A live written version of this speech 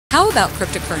How about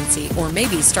cryptocurrency or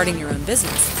maybe starting your own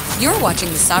business? You're watching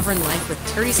The Sovereign Life with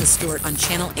Terrisa Stewart on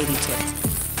Channel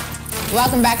 82.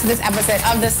 Welcome back to this episode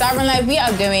of The Sovereign Life. We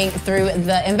are going through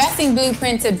the investing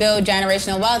blueprint to build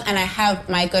generational wealth, and I have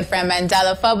my good friend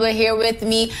Mandela Fubler here with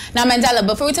me. Now, Mandela,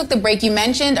 before we took the break, you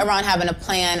mentioned around having a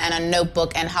plan and a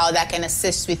notebook and how that can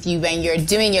assist with you when you're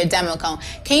doing your demo account.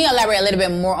 Can you elaborate a little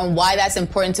bit more on why that's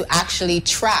important to actually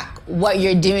track what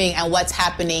you're doing and what's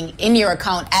happening in your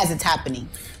account as it's happening?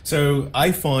 So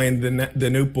I find the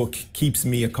notebook keeps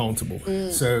me accountable.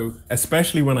 So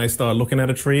especially when I start looking at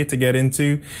a trade to get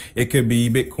into, it could be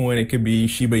Bitcoin, it could be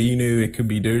Shiba Inu, it could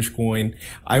be Dogecoin.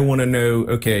 I want to know,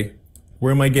 okay,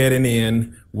 where am I getting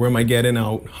in? Where am I getting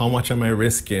out? How much am I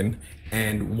risking?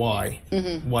 And why?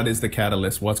 What is the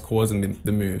catalyst? What's causing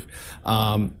the move?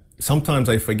 Sometimes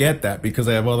I forget that because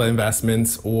I have other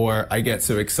investments, or I get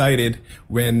so excited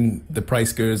when the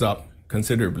price goes up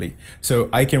considerably. So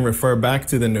I can refer back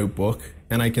to the notebook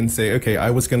and I can say, okay, I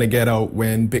was going to get out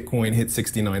when Bitcoin hit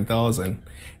 69,000,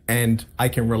 and I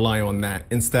can rely on that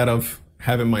instead of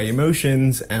having my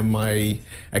emotions and my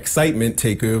excitement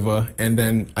take over. And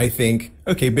then I think,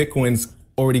 okay, Bitcoin's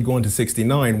already gone to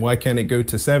 69. Why can't it go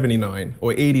to 79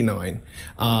 or 89?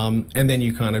 And then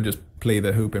you kind of just play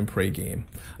the hope and pray game.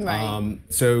 Right.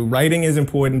 So writing is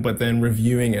important, but then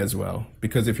reviewing as well,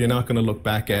 because if you're not going to look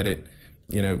back at it,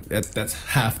 you know, that's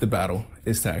half the battle,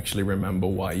 is to actually remember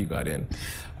why you got in.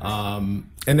 And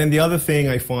then the other thing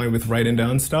I find with writing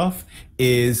down stuff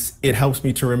is it helps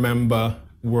me to remember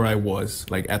where I was,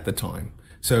 like, at the time.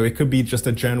 So it could be just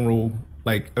a general,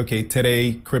 like, okay,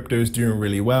 today crypto's doing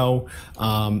really well,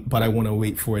 but I want to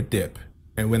wait for a dip.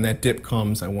 And when that dip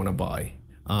comes, I want to buy.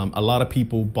 A lot of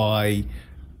people buy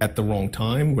at the wrong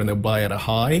time, when they'll buy at a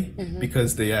high,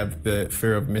 because they have the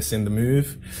fear of missing the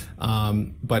move.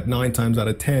 But 9 times out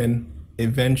of 10,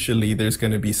 eventually there's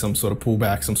going to be some sort of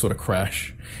pullback, some sort of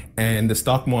crash. And the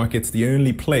stock market's the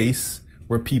only place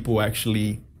where people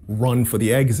actually run for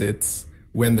the exits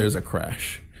when there's a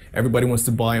crash. Everybody wants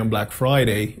to buy on Black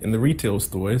Friday in the retail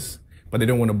stores, but they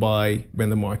don't want to buy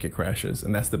when the market crashes,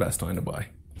 and that's the best time to buy.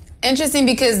 Interesting,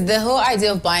 because the whole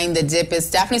idea of buying the dip is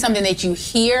definitely something that you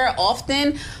hear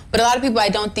often, but a lot of people I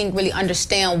don't think really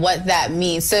understand what that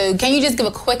means. So can you just give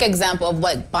a quick example of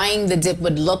what buying the dip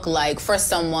would look like for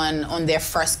someone on their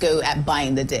first go at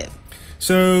buying the dip?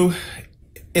 So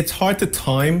it's hard to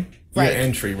time your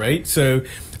entry, right? So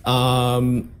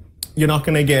you're not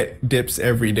going to get dips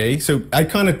every day. So I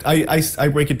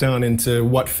break it down into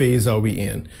what phase are we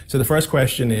in. So the first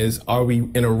question is, are we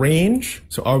in a range?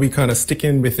 So are we kind of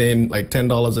sticking within like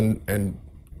 $10 and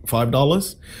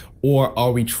 $5? Or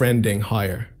are we trending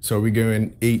higher? So are we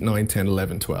going 8, 9, 10,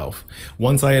 11, 12?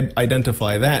 Once I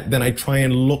identify that, then I try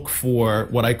and look for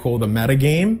what I call the meta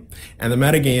game. And the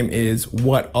meta game is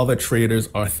what other traders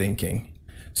are thinking.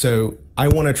 So I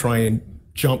want to try and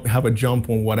have a jump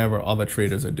on whatever other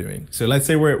traders are doing. So let's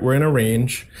say we're in a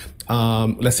range.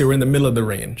 Let's say we're in the middle of the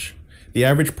range. The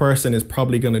average person is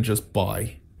probably going to just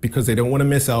buy because they don't want to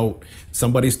miss out.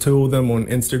 Somebody's told them on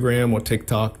Instagram or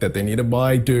TikTok that they need to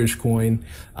buy Dogecoin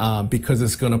because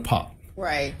it's going to pop.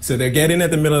 Right. So they're getting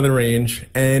at the middle of the range,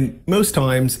 and most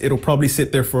times it'll probably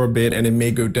sit there for a bit and it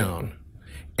may go down.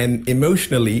 And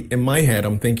emotionally, in my head,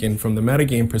 I'm thinking from the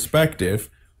metagame perspective,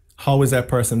 how is that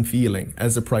person feeling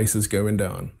as the price is going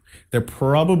down? They're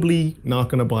probably not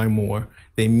going to buy more.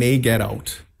 They may get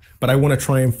out, but I want to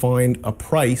try and find a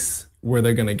price where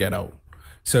they're going to get out.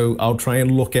 So I'll try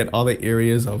and look at other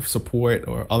areas of support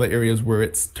or other areas where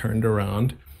it's turned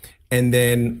around. And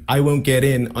then I won't get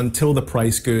in until the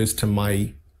price goes to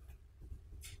my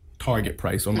target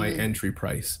price or my entry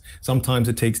price. Sometimes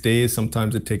it takes days,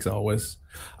 sometimes it takes hours.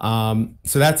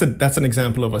 So that's an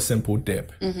example of a simple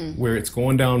dip where it's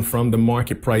going down from the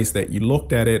market price that you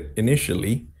looked at it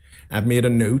initially. I've made a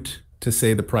note to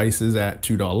say the price is at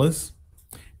 $2,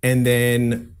 and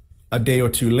then a day or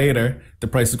two later, the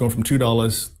price is going from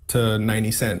 $2 to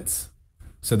 90 cents.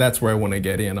 So that's where I want to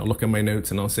get in. I'll look at my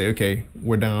notes and I'll say, okay,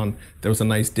 we're down. There was a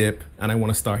nice dip and I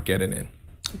want to start getting in.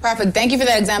 Perfect. Thank you for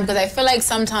that example, because I feel like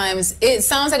sometimes it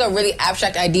sounds like a really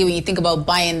abstract idea when you think about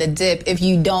buying the dip if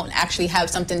you don't actually have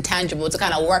something tangible to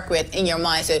kind of work with in your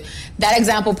mind. So that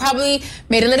example probably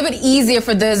made it a little bit easier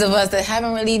for those of us that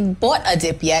haven't really bought a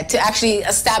dip yet to actually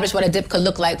establish what a dip could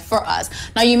look like for us.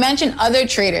 Now, you mentioned other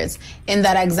traders in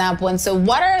that example. And so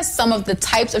what are some of the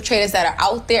types of traders that are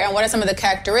out there, and what are some of the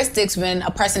characteristics when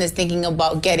a person is thinking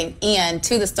about getting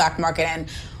into the stock market, and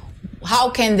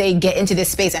how can they get into this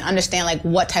space and understand like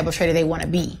what type of trader they want to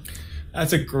be?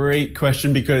 That's a great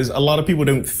question, because a lot of people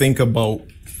don't think about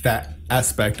that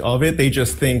aspect of it. They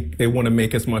just think they want to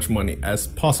make as much money as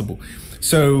possible.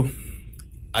 So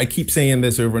I keep saying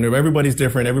this over and over. Everybody's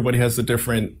different. Everybody has a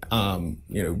different,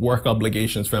 work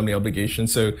obligations, family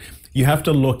obligations. So you have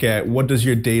to look at, what does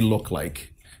your day look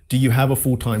like? Do you have a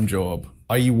full-time job?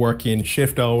 Are you working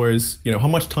shift hours? How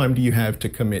much time do you have to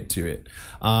commit to it?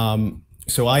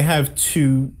 So I have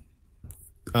two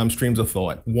streams of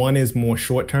thought. One is more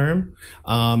short-term.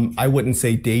 I wouldn't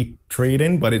say day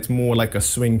trading, but it's more like a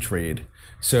swing trade.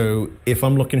 So if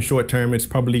I'm looking short-term, it's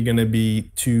probably going to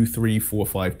be 2, 3, 4,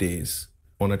 5 days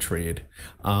on a trade.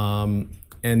 And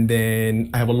then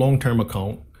I have a long-term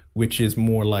account, which is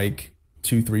more like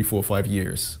 2, 3, 4, 5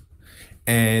 years.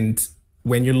 And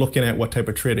when you're looking at what type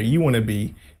of trader you want to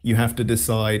be, you have to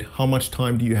decide how much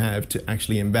time do you have to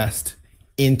actually invest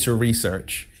into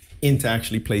research, into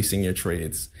actually placing your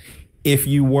trades. If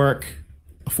you work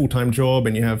a full-time job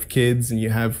and you have kids and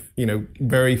you have,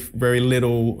 very, very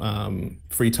little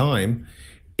free time,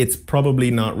 it's probably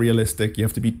not realistic. You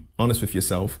have to be honest with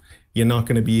yourself. You're not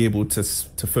going to be able to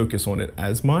focus on it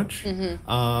as much.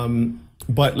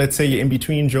 But let's say you're in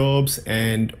between jobs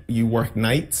and you work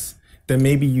nights, then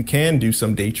maybe you can do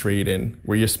some day trading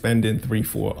where you're spending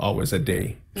 3-4 hours a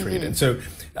day trading. So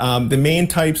the main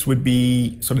types would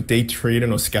be sort of day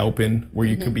trading or scalping, where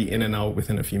you could be in and out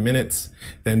within a few minutes.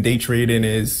 Then day trading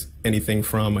is anything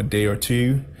from a day or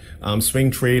two.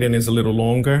 Swing trading is a little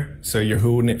longer, so you're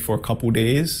holding it for a couple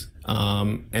days.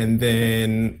 And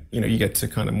then, you get to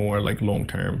kind of more like long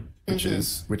term, which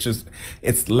is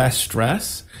it's less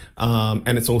stress.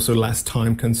 And it's also less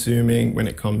time consuming when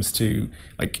it comes to,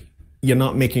 like, you're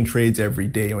not making trades every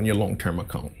day on your long term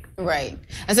account. Right.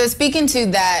 And so speaking to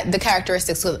that, the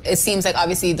characteristics, it seems like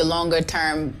obviously the longer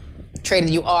term trader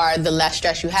you are, the less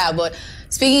stress you have. But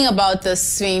speaking about the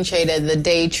swing trader, the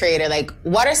day trader, like,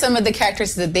 what are some of the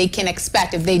characteristics that they can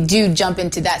expect if they do jump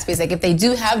into that space? Like, if they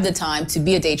do have the time to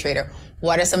be a day trader,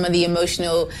 what are some of the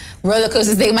emotional roller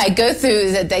coasters they might go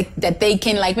through that they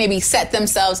can, like, maybe set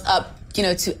themselves up,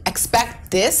 to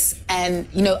expect this and,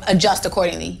 adjust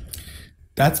accordingly?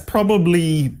 That's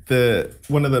probably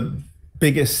one of the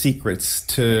biggest secrets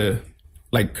to,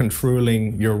 like,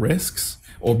 controlling your risks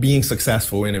or being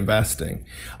successful in investing.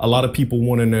 A lot of people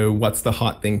want to know what's the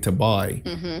hot thing to buy.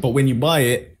 But when you buy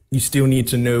it, you still need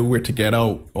to know where to get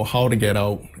out or how to get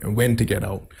out and when to get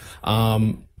out.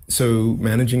 So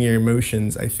managing your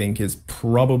emotions, I think, is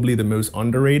probably the most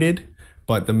underrated,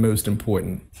 but the most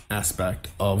important aspect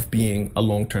of being a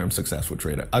long-term successful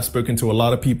trader. I've spoken to a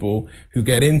lot of people who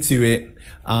get into it,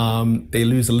 they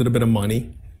lose a little bit of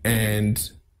money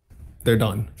and they're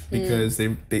done because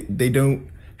they don't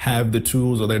have the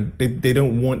tools, or they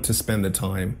don't want to spend the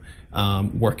time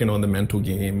working on the mental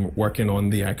game, working on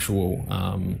the actual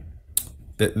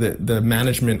the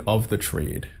management of the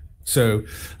trade. So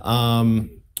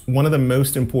one of the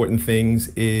most important things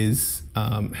is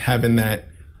having that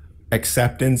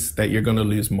acceptance that you're going to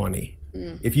lose money.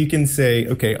 If you can say,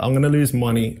 okay, I'm going to lose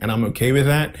money and I'm okay with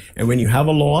that. And when you have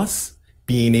a loss,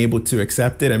 being able to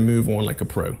accept it and move on like a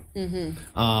pro.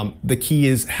 The key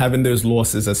is having those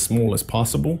losses as small as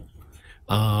possible,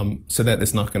 so that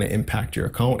it's not going to impact your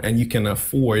account and you can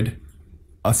afford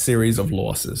a series of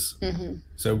losses.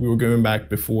 So we were going back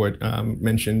before,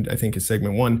 mentioned, I think in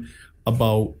segment 1,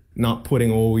 about not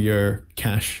putting all your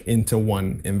cash into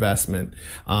one investment.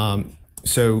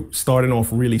 So starting off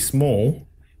really small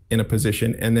in a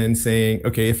position and then saying,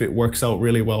 okay, if it works out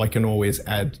really well, I can always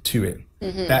add to it.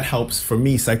 That helps for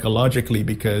me psychologically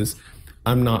because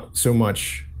I'm not so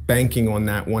much banking on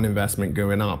that one investment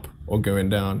going up or going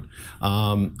down.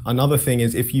 Another thing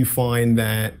is, if you find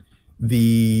that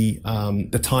the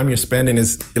time you're spending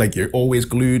is like you're always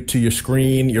glued to your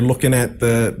screen, you're looking at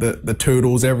the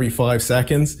totals every 5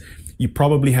 seconds, you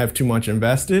probably have too much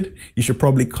invested. You should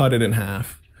probably cut it in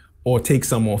half or take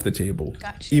some off the table,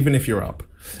 even if you're up.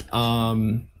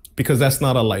 Because that's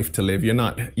not a life to live. You're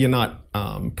not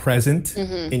present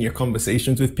in your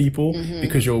conversations with people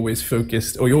because you're always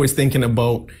focused, or you're always thinking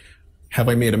about, have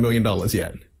I made $1 million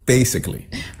yet? Basically.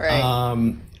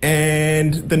 Right.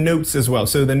 And the notes as well.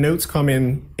 So the notes come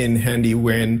in handy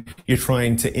when you're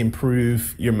trying to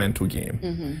improve your mental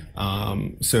game.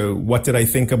 So what did I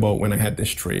think about when I had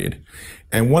this trade?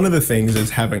 And one of the things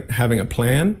is having a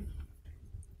plan.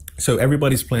 So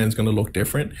everybody's plan is going to look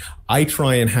different. I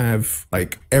try and have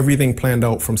like everything planned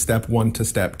out from step 1 to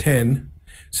step 10,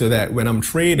 so that when I'm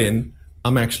trading,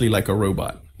 I'm actually like a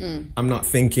robot. I'm not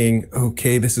thinking,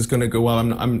 okay, this is going to go well.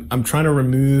 I'm trying to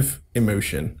remove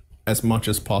emotion as much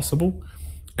as possible.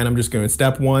 And I'm just going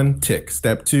step 1, tick,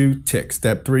 step 2, tick,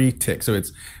 step 3, tick. So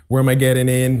it's, where am I getting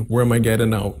in? Where am I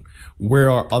getting out?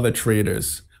 Where are other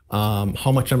traders?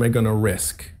 How much am I going to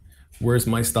risk? Where's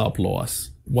my stop loss?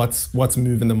 what's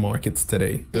moving the markets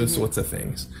today, those sorts of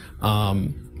things.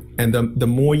 And the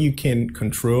more you can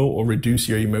control or reduce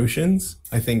your emotions,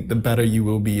 I think the better you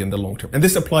will be in the long term. And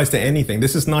this applies to anything.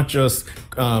 This is not just,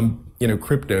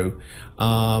 crypto.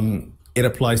 It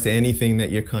applies to anything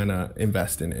that you're kind of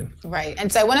investing in. Right.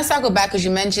 And so I want to circle back because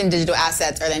you mentioned digital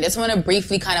assets earlier. I just want to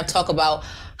briefly kind of talk about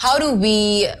how do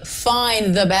we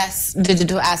find the best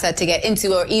digital asset to get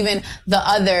into, or even the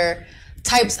other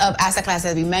types of asset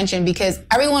classes we mentioned, because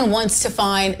everyone wants to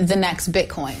find the next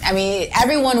Bitcoin. I mean,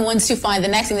 everyone wants to find the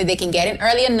next thing that they can get in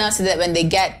early enough so that when they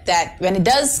get that, when it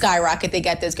does skyrocket, they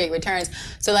get those great returns.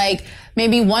 So like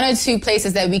maybe one or two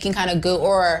places that we can kind of go,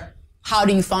 or how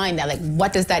do you find that? Like,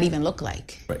 what does that even look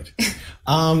like? Right.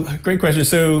 Great question.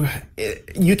 So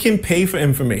you can pay for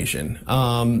information.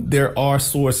 There are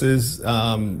sources,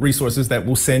 resources that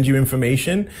will send you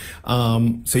information.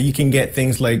 So you can get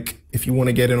things like, if you want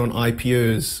to get in on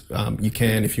IPOs, you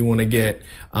can. If you want to get,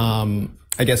 I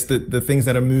guess the things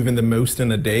that are moving the most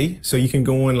in a day. So you can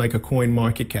go on like a coin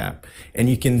market cap and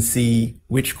you can see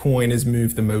which coin has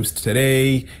moved the most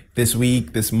today, this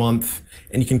week, this month,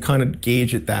 and you can kind of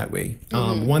gauge it that way.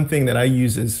 One thing that I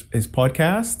use is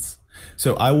podcasts.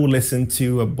 So I will listen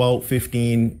to about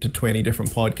 15 to 20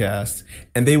 different podcasts,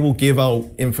 and they will give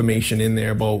out information in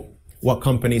there about what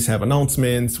companies have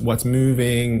announcements, what's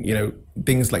moving,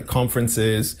 things like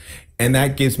conferences. And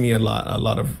that gives me a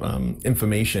lot of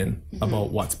information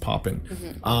about what's popping.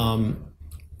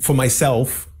 For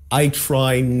myself, I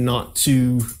try not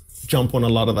to jump on a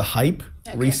lot of the hype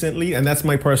recently, and that's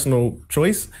my personal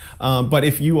choice. But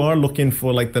if you are looking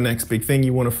for like the next big thing,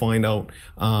 you want to find out,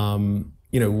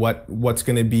 what's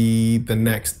going to be the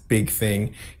next big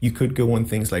thing, you could go on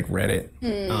things like Reddit.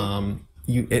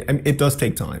 It does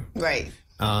take time. Right.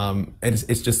 And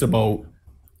it's just about,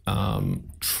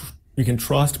 you can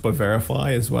trust but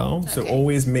verify as well. Okay. So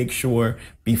always make sure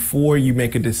before you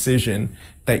make a decision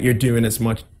that you're doing as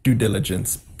much due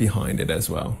diligence behind it as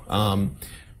well.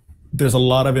 There's a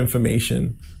lot of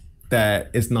information that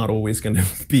is not always going to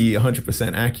be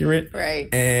 100% accurate. Right.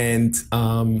 And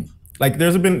like there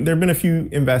have been a few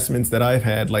investments that I've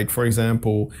had, like for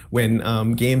example, when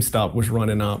GameStop was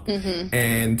running up,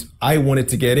 and I wanted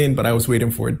to get in, but I was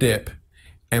waiting for a dip.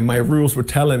 And my rules were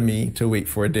telling me to wait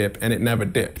for a dip, and it never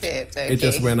dipped. Okay. It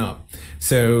just went up.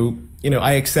 So,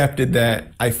 I accepted that.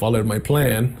 I followed my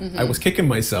plan. I was kicking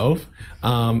myself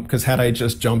because had I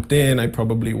just jumped in, I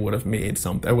probably would have made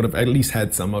something. I would have at least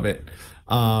had some of it.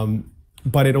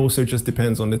 But it also just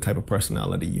depends on the type of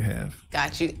personality you have.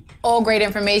 Got you. All great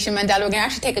information, Mandela. We're going to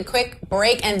actually take a quick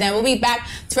break, and then we'll be back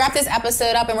to wrap this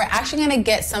episode up, and we're actually going to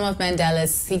get some of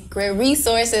Mandela's secret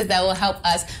resources that will help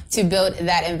us to build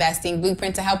that investing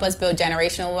blueprint to help us build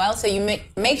generational wealth. So you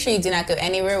make sure you do not go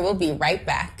anywhere. We'll be right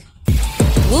back.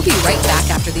 We'll be right back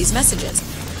after these messages.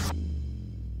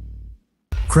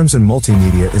 Crimson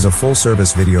Multimedia is a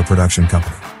full-service video production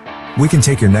company. We can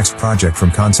take your next project from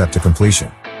concept to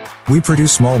completion. We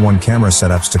produce small one-camera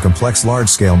setups to complex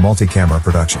large-scale multi-camera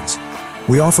productions.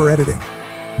 We offer editing,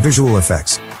 visual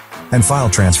effects, and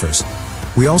file transfers.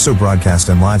 We also broadcast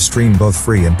and live stream both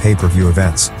free and pay-per-view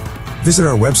events. Visit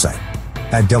our website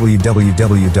at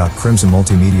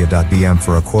www.crimsonmultimedia.bm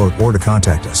for a quote or to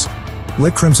contact us.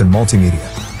 Let Crimson Multimedia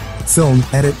film,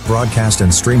 edit, broadcast,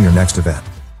 and stream your next event.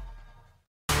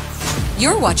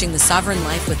 You're watching The Sovereign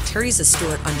Life with Terrisa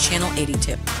Stewart on Channel 80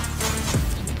 Tip.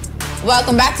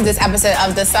 Welcome back to this episode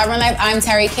of The Sovereign Life. I'm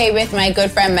Terry Kay with my good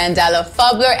friend Mandela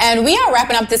Fubler, and we are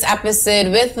wrapping up this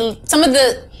episode with some of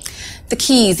the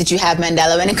keys that you have,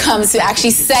 Mandela, when it comes to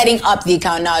actually setting up the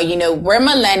account. Now, we're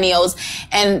millennials,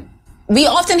 and we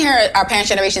often hear our parents'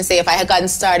 generation say, if I had gotten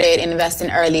started in investing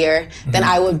earlier, then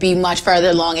I would be much further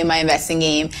along in my investing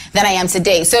game than I am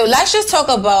today. So let's just talk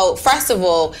about, first of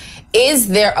all, is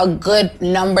there a good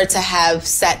number to have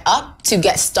set up to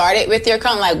get started with your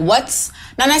account? Like, what's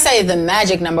not necessarily the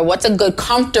magic number, what's a good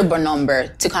comfortable number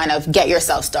to kind of get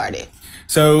yourself started?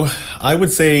 So I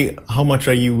would say, how much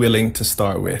are you willing to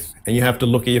start with? And you have to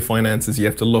look at your finances. You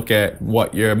have to look at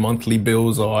what your monthly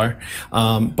bills are.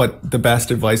 But the best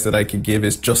advice that I could give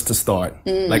is just to start.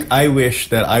 Like, I wish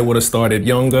that I would have started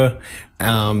younger,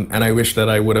 and I wish that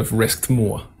I would have risked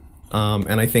more.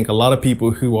 And I think a lot of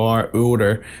people who are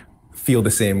older feel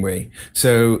the same way.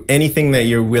 So anything that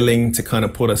you're willing to kind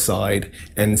of put aside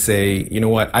and say, you know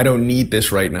what, I don't need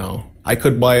this right now. I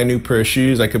could buy a new pair of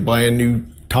shoes, I could buy a new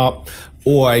top,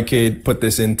 or I could put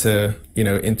this into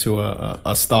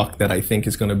a stock that I think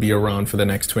is going to be around for the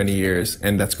next 20 years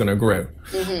and that's going to grow.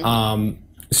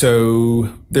 So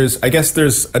I guess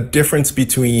there's a difference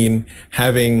between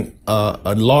having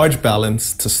a large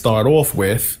balance to start off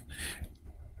with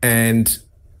and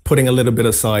putting a little bit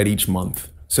aside each month.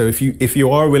 So if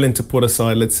you are willing to put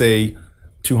aside, let's say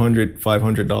 $200,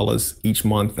 $500 each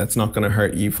month, that's not going to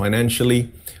hurt you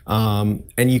financially. And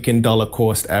you can dollar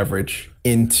cost average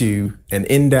into an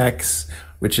index,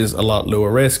 which is a lot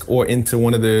lower risk, or into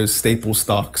one of those staple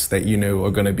stocks that you know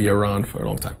are going to be around for a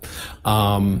long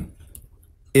time.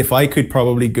 If I could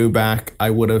probably go back, I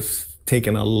would have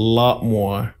taken a lot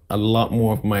more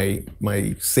of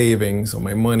my savings or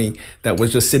my money that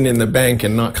was just sitting in the bank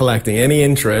and not collecting any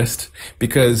interest,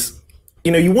 because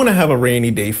you want to have a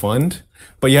rainy day fund,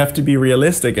 but you have to be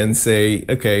realistic and say,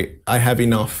 okay, I have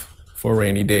enough for a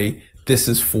rainy day. This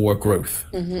is for growth.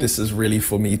 This is really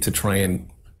for me to try and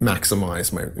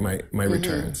maximize my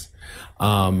returns.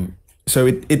 So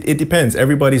it depends.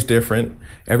 Everybody's different.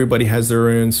 Everybody has their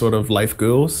own sort of life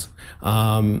goals.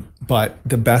 But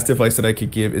the best advice that I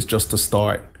could give is just to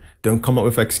start. Don't come up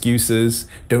with excuses.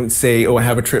 Don't say, oh, I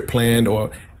have a trip planned,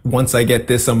 or once I get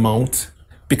this amount,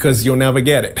 because you'll never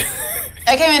get it.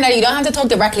 Okay, Mandela, you don't have to talk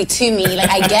directly to me. Like,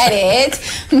 I get it.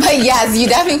 But yes, you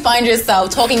definitely find yourself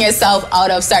talking yourself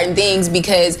out of certain things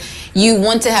because you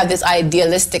want to have this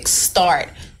idealistic start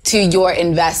to your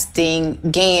investing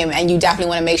game. And you definitely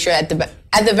want to make sure at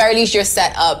the very least you're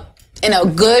set up in a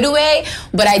good way.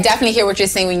 But I definitely hear what you're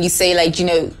saying when you say, like,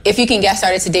 if you can get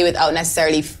started today without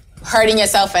necessarily hurting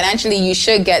yourself financially, you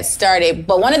should get started.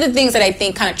 But one of the things that I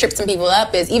think kind of trips some people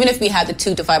up is, even if we have the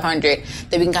 200 to 500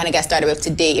 that we can kind of get started with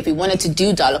today, if we wanted to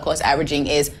do dollar cost averaging,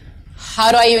 is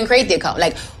how do I even create the account?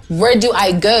 Like, where do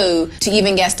I go to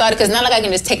even get started? Because not like I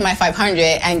can just take my 500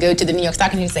 and go to the New York Stock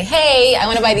Exchange and say, hey, I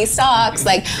want to buy these stocks.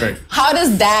 Like, right. How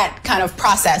does that kind of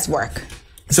process work?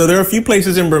 So there are a few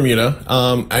places in Bermuda.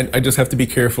 I just have to be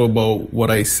careful about what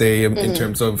I say in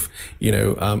terms of, I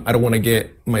don't want to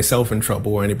get myself in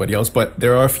trouble or anybody else, but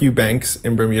there are a few banks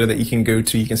in Bermuda that you can go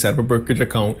to. You can set up a brokerage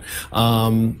account.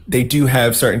 They do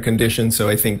have certain conditions. So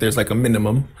I think there's like a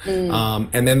minimum.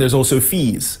 And then there's also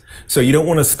fees. So you don't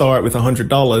want to start with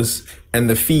 $100 and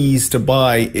the fees to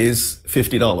buy is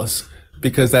 $50.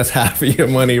 Because that's half of your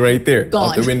money right there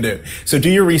out the window. So do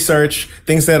your research.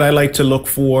 Things that I like to look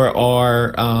for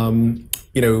are,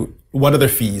 what are their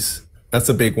fees? That's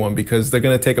a big one because they're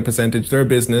going to take a percentage. They're a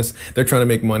business. They're trying to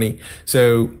make money.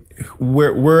 So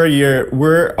where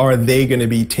are they going to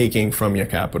be taking from your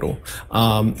capital?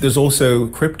 There's also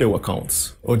crypto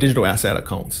accounts or digital asset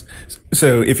accounts.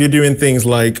 So if you're doing things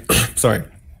like,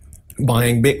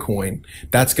 buying Bitcoin,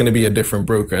 that's going to be a different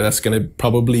broker. That's going to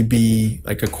probably be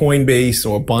like a Coinbase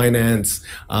or Binance.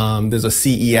 There's a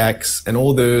CEX, and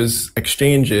all those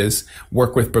exchanges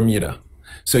work with Bermuda.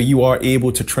 So you are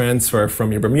able to transfer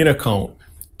from your Bermuda account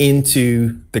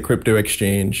into the crypto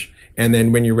exchange. And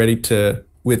then when you're ready to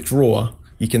withdraw,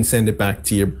 you can send it back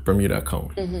to your Bermuda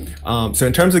account. So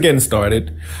in terms of getting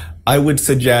started, I would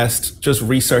suggest just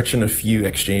researching a few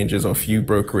exchanges or a few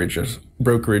brokerage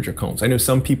accounts. I know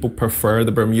some people prefer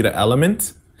the Bermuda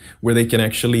element where they can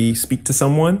actually speak to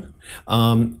someone.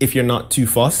 If you're not too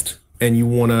fussed and you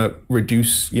want to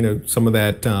reduce, some of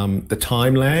that, the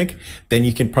time lag, then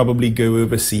you can probably go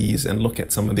overseas and look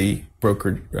at some of the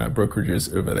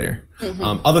brokerages over there.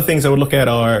 Other things I would look at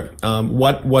are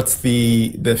what's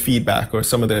the feedback or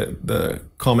some of the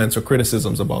comments or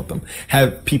criticisms about them.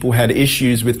 Have people had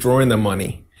issues withdrawing their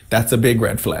money? That's a big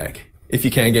red flag if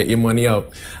you can't get your money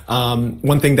out.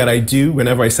 One thing that I do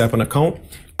whenever I set up an account,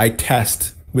 I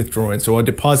test withdrawing. So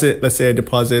let's say I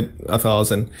deposit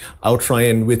 $1,000, I'll try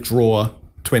and withdraw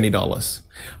 $20.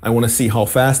 I want to see how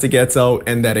fast it gets out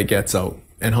and that it gets out,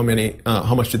 and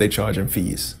how much do they charge in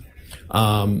fees.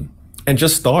 And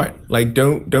just start. Like,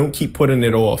 don't keep putting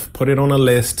it off. Put it on a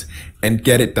list and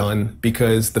get it done,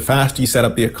 because the faster you set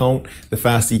up the account, the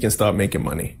faster you can start making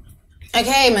money.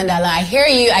 Okay, Mandela, I hear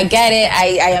you. I get it.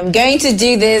 I am going to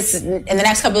do this in the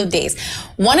next couple of days.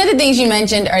 One of the things you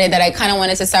mentioned earlier that I kind of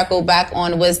wanted to circle back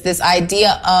on was this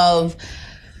idea of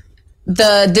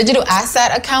the digital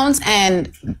asset accounts.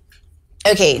 And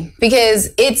okay, because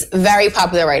it's very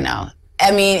popular right now.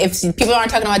 I mean, if people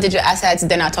aren't talking about digital assets,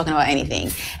 they're not talking about anything.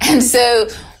 And so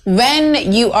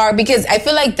when you are, because I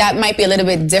feel like that might be a little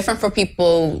bit different for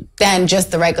people than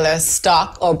just the regular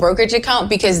stock or brokerage account,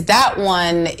 because that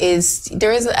one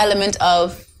there is an element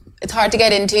of, it's hard to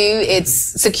get into, it's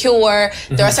secure.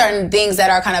 There are certain things that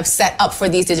are kind of set up for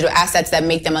these digital assets that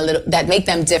make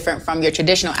them different from your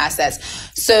traditional assets.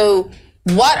 So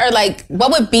what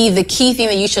would be the key thing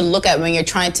that you should look at when you're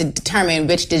trying to determine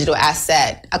which digital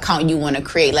asset account you want to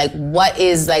create? Like, what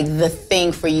is like the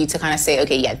thing for you to kind of say,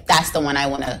 okay, yeah, that's the one I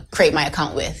want to create my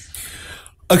account with?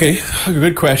 Okay,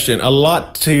 good question. A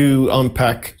lot to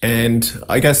unpack. And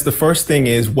I guess the first thing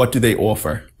is, what do they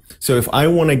offer? So if I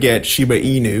want to get Shiba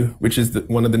Inu, which is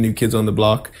one of the new kids on the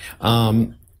block,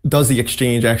 does the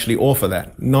exchange actually offer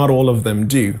that? Not all of them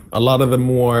do. A lot of the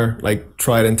more like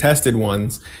tried and tested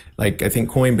ones, like I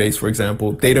think Coinbase, for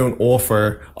example, they don't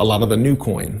offer a lot of the new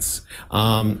coins.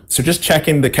 So just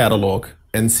checking the catalog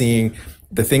and seeing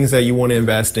the things that you want to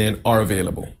invest in are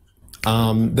available.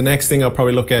 The next thing I'll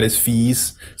probably look at is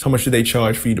fees. So how much do they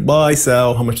charge for you to buy,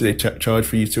 sell? How much do they charge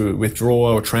for you to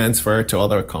withdraw or transfer to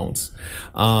other accounts?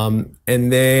 And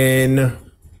then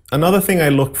another thing I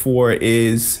look for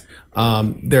is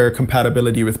their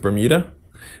compatibility with Bermuda.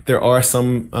 There are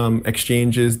some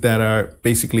exchanges that are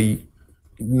basically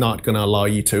not going to allow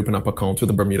you to open up accounts with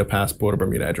a Bermuda passport or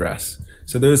Bermuda address.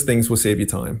 So those things will save you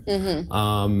time.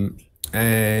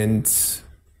 And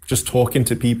just talking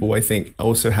to people, I think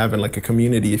also having like a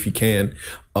community, if you can,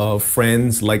 of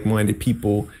friends, like-minded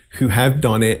people who have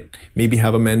done it, maybe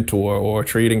have a mentor or a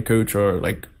trading coach or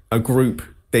like a group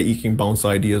that you can bounce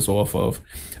ideas off of.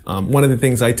 One of the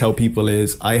things I tell people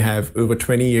is I have over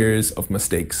 20 years of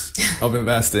mistakes of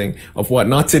investing, of what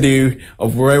not to do,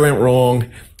 of where I went wrong.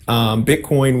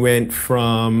 Bitcoin went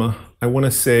from, I want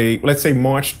to say, let's say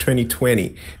March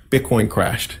 2020, Bitcoin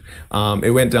crashed.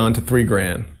 It went down to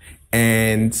 $3,000.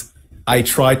 And I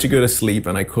tried to go to sleep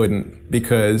and I couldn't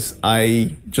because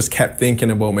I just kept thinking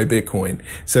about my Bitcoin.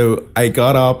 So I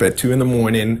got up at 2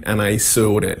 a.m. and I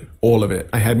sold it, all of it.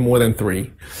 I had more than 3.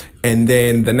 And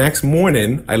then the next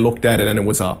morning I looked at it and it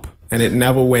was up and it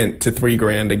never went to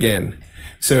 $3,000 again.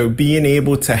 So being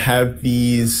able to have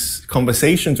these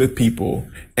conversations with people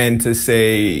and to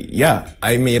say, yeah,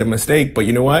 I made a mistake, but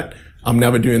you know what? I'm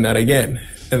never doing that again.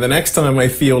 And the next time I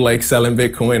feel like selling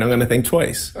Bitcoin, I'm going to think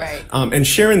twice. Right. And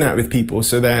sharing that with people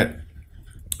so that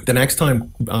the next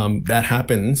time that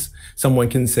happens, someone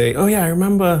can say, oh yeah, I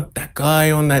remember that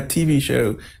guy on that TV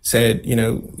show said, you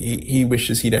know, he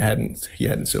wishes he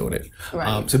hadn't sold it.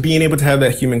 Right. So being able to have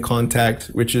that human contact,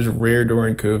 which is rare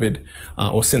during COVID,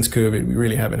 or since COVID, we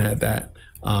really haven't had that.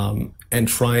 And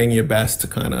trying your best to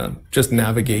kind of just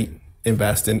navigate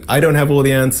investing. I don't have all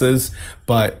the answers,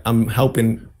 but I'm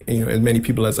helping as many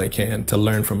people as I can to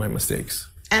learn from my mistakes.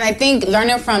 And I think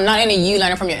learning from, not only you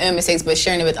learning from your own mistakes, but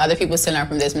sharing it with other people to learn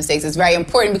from those mistakes is very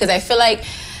important, because I feel like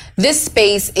this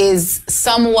space is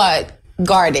somewhat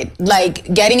guarded.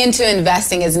 Like, getting into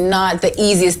investing is not the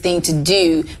easiest thing to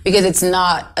do because it's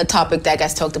not a topic that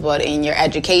gets talked about in your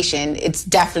education. It's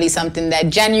definitely something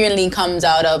that genuinely comes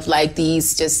out of like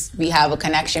we have a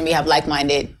connection, we have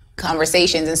like-minded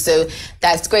conversations. And so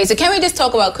that's great. So can we just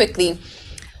talk about quickly,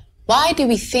 why do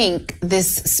we think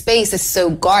this space is so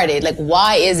guarded? Like,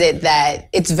 why is it that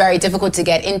it's very difficult to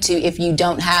get into if you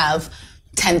don't have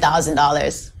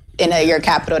 $10,000 in your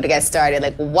capital to get started?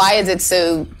 Like, why is it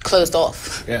so closed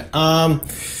off? Yeah,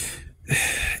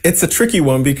 it's a tricky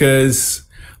one because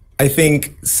I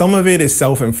think some of it is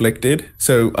self-inflicted.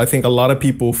 So I think a lot of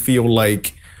people feel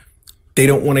like they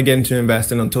don't want to get into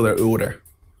investing until they're older.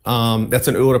 That's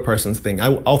an older person's thing.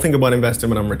 I'll think about investing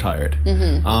when I'm retired.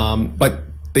 But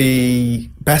the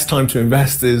best time to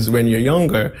invest is when you're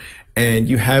younger and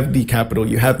you have the capital,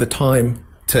 you have the time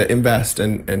to invest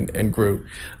and grow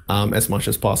as much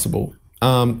as possible.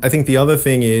 I think the other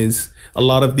thing is a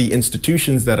lot of the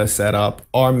institutions that are set up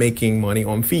are making money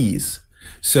on fees.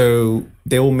 So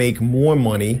they will make more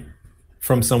money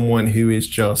from someone who is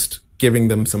just giving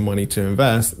them some money to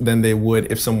invest than they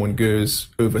would if someone goes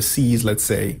overseas, let's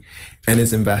say, and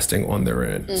is investing on their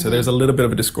own. So there's a little bit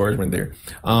of a discouragement there.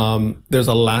 There's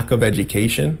a lack of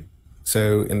education.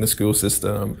 So in the school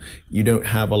system, you don't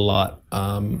have a lot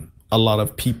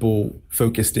of people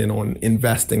focused in on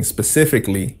investing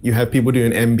specifically. You have people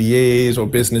doing MBAs or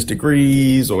business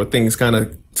degrees or things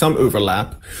some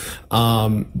overlap.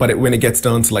 But when it gets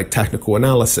down to like technical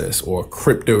analysis or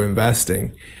crypto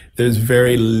investing, there's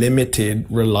very limited,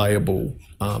 reliable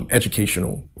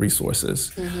educational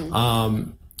resources.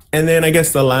 And then I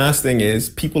guess the last thing is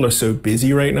people are so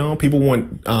busy right now. People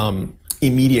want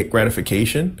immediate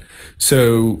gratification.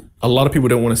 So a lot of people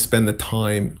don't want to spend the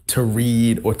time to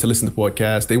read or to listen to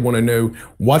podcasts. They want to know,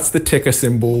 what's the ticker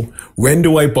symbol? When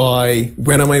do I buy?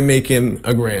 When am I making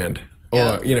 $1,000?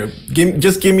 Yeah. Or,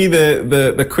 just give me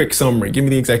the quick summary. Give me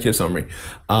the executive summary,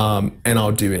 and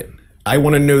I'll do it. I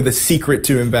want to know the secret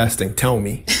to investing. Tell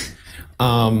me.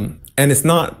 And it's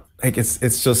not like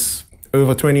it's just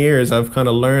over 20 years, I've kind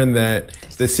of learned that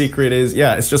the secret is,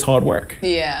 it's just hard work.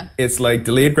 Yeah. It's like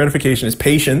delayed gratification is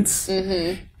patience.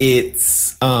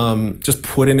 It's just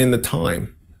putting in the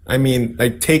time. I mean,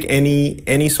 like take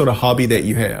any sort of hobby that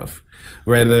you have,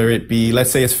 whether it be, let's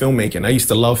say it's filmmaking. I used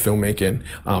to love filmmaking.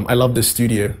 I love the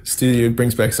studio. Studio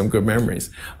brings back some good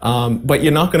memories. But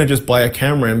you're not going to just buy a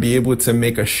camera and be able to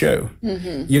make a show.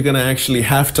 You're going to actually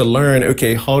have to learn,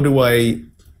 okay, how do I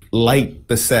light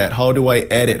the set? How do I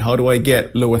edit? How do I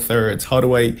get lower thirds? How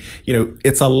do I,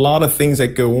 it's a lot of things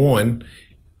that go on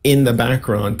in the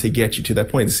background to get you to that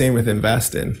point. The same with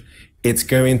investing. It's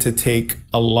going to take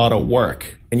a lot of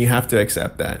work, and you have to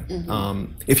accept that.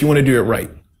 If you want to do it right.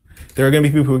 There are going to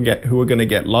be people who are going to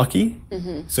get lucky.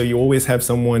 So you always have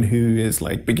someone who is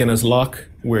like beginner's luck,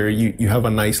 where you have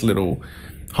a nice little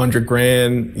 100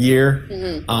 grand year.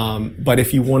 But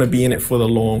if you want to be in it for the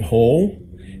long haul,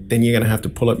 then you're going to have to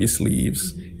pull up your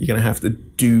sleeves. You're going to have to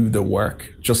do the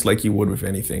work, just like you would with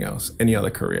anything else, any other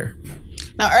career.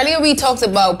 Now, earlier we talked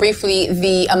about briefly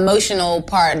the emotional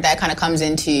part that kind of comes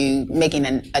into making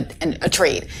a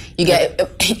trade. You get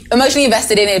emotionally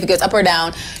invested in it. If it goes up or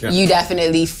down, you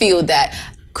definitely feel that.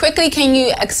 Quickly, can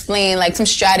you explain like some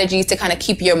strategies to kind of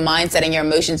keep your mindset and your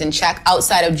emotions in check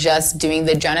outside of just doing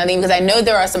the journaling? Because I know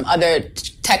there are some other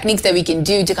techniques that we can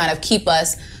do to kind of keep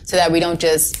us so that we don't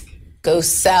just go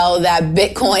sell that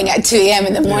Bitcoin at 2 a.m.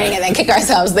 in the morning and then kick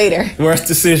ourselves later. Worst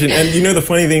decision. And the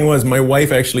funny thing was, my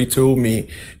wife actually told me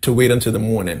to wait until the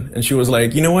morning. And she was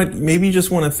like, you know what, maybe you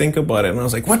just want to think about it. And I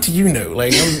was like, what do you know?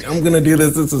 Like, I'm going to do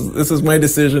this. This is my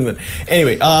decision. And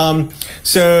anyway,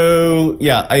 so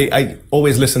yeah, I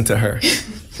always listen to her.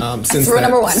 Since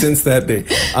that day.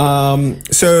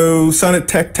 So some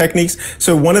techniques.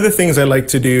 So one of the things I like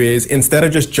to do is, instead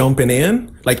of just jumping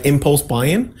in, like impulse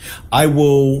buying, I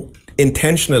will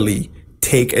intentionally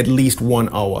take at least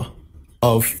 1 hour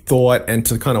of thought and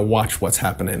to kind of watch what's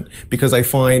happening. Because I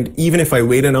find even if I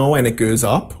wait an hour and it goes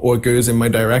up or it goes in my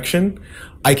direction,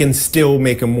 I can still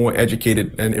make a more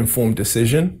educated and informed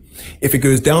decision. If it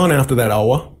goes down after that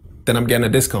hour, then I'm getting a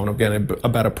discount, I'm getting a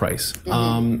better price.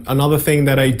 Another thing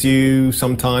that I do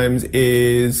sometimes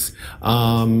is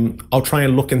I'll try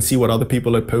and look and see what other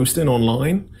people are posting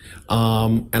online.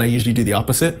 And I usually do the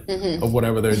opposite of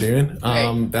whatever they're doing.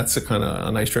 That's a kind of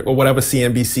a nice trick. Or whatever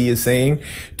CNBC is saying,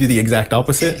 do the exact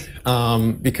opposite.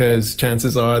 Because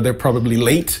chances are they're probably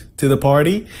late to the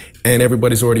party and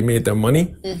everybody's already made their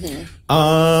money.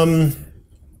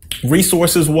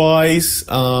 Resources wise,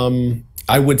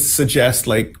 I would suggest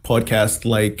like podcasts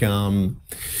like,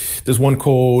 there's one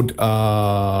called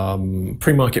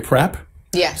Pre-Market Prep.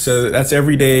 Yeah. So that's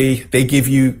every day. They give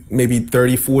you maybe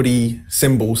 30, 40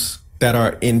 symbols that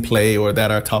are in play or that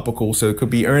are topical. So it could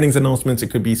be earnings announcements. It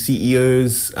could be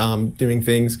CEOs doing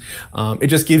things. It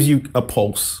just gives you a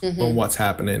pulse on what's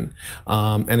happening.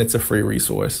 And it's a free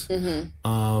resource. The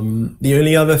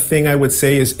only other thing I would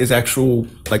say is actual,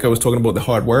 like I was talking about the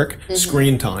hard work,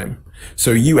 screen time.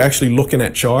 So you actually looking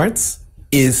at charts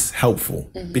is helpful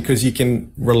because you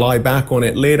can rely back on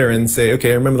it later and say,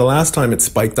 okay, I remember the last time it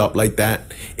spiked up like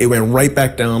that. It went right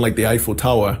back down like the Eiffel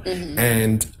Tower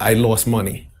and I lost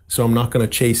money. So I'm not going to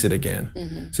chase it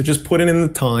again. So just putting in the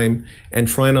time and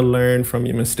trying to learn from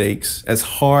your mistakes. As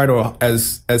hard or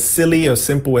as silly or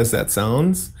simple as that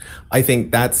sounds, I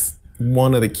think that's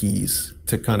one of the keys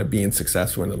to kind of being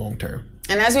successful in the long term.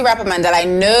 And as we wrap up, Mandela, I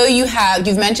know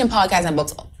you've mentioned podcasts and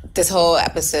books this whole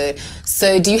episode.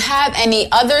 So do you have any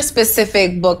other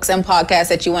specific books and podcasts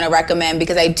that you want to recommend?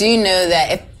 Because I do know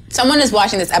that if someone is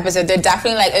watching this episode, they're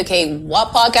definitely like, okay, what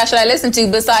podcast should I listen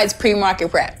to besides Pre-Market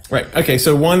Prep? Right. Okay.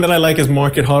 So one that I like is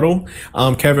Market Huddle.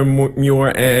 Kevin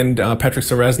Muir and Patrick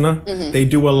Ceresna. They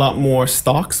do a lot more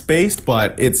stocks based,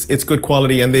 but it's good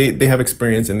quality and they have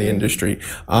experience in the industry.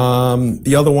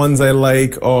 The other ones I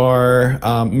like are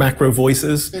Macro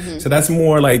Voices. So that's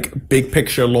more like big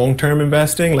picture, long-term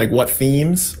investing, like what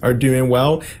themes are doing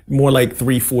well, more like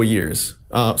 3-4 years.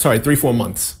 3-4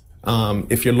 months.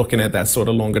 If you're looking at that sort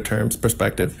of longer term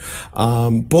perspective.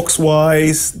 Books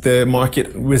wise, the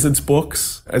Market Wizards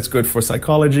books, it's good for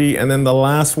psychology. And then the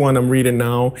last one I'm reading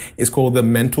now is called The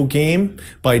Mental Game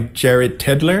by Jared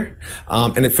Tedler.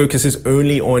 And it focuses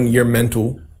only on your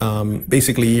mental,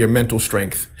 basically your mental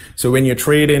strength. So when you're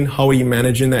trading, how are you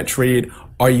managing that trade?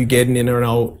 Are you getting in or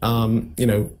out,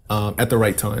 at the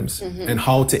right times? And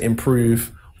how to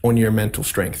improve on your mental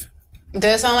strength.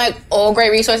 Those sound like all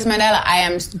great resources, Mandela. I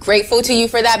am grateful to you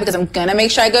for that because I'm going to make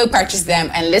sure I go purchase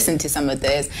them and listen to some of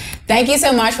this. Thank you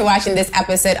so much for watching this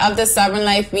episode of The Sovereign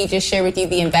Life. We just share with you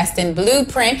the investing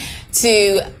blueprint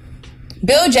to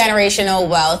build generational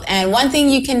wealth. And one thing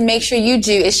you can make sure you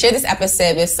do is share this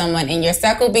episode with someone in your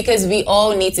circle because we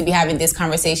all need to be having this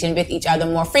conversation with each other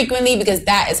more frequently because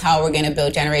that is how we're going to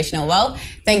build generational wealth.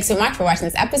 Thanks so much for watching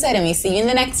this episode and we see you in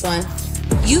the next one.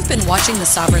 You've been watching The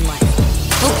Sovereign Life.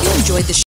 Hope you enjoyed the show.